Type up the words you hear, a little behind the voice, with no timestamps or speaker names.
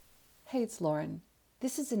Hey, it's Lauren.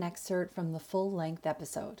 This is an excerpt from the full-length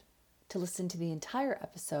episode. To listen to the entire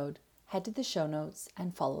episode, head to the show notes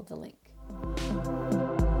and follow the link.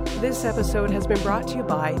 This episode has been brought to you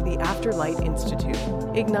by the Afterlight Institute.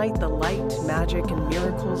 Ignite the light, magic, and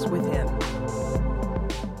miracles within.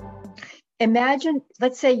 Imagine,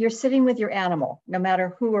 let's say you're sitting with your animal, no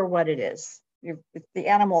matter who or what it is. The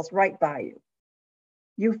animal's right by you.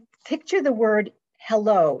 You picture the word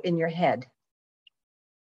hello in your head.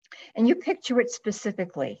 And you picture it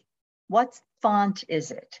specifically. What font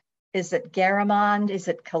is it? Is it Garamond? Is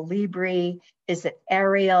it Calibri? Is it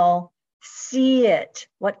Arial? See it.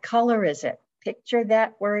 What color is it? Picture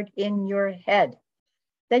that word in your head.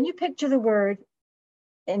 Then you picture the word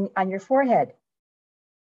on your forehead,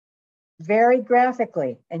 very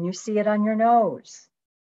graphically, and you see it on your nose.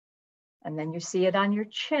 And then you see it on your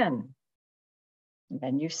chin. And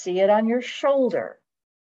then you see it on your shoulder.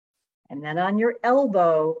 And then on your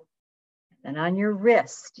elbow. And on your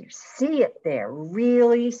wrist, you see it there,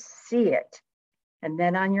 really see it. And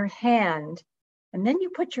then on your hand, and then you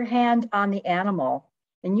put your hand on the animal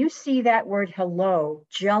and you see that word hello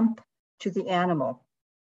jump to the animal.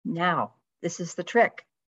 Now, this is the trick.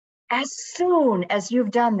 As soon as you've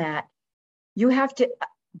done that, you have to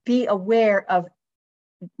be aware of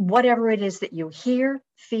whatever it is that you hear,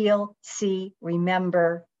 feel, see,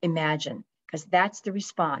 remember, imagine, because that's the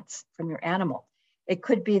response from your animal. It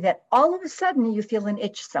could be that all of a sudden you feel an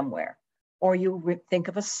itch somewhere, or you think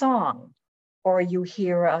of a song, or you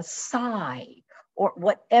hear a sigh, or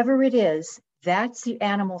whatever it is, that's the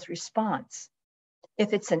animal's response.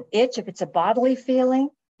 If it's an itch, if it's a bodily feeling,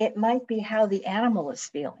 it might be how the animal is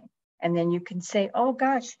feeling. And then you can say, oh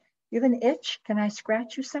gosh, you have an itch? Can I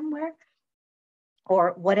scratch you somewhere?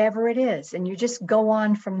 Or whatever it is. And you just go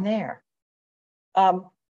on from there.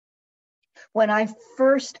 When I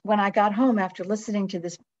got home after listening to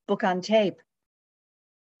this book on tape,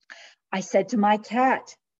 I said to my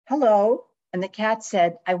cat, hello. And the cat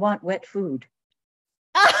said, I want wet food.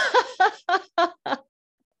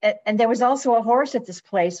 And there was also a horse at this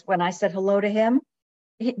place. When I said hello to him,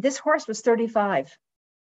 this horse was 35.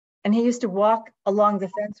 And he used to walk along the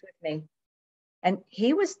fence with me. And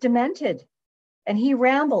he was demented. And he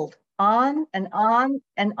rambled on and on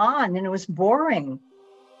and on. And it was boring.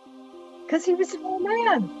 Because he was an old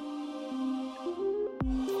man.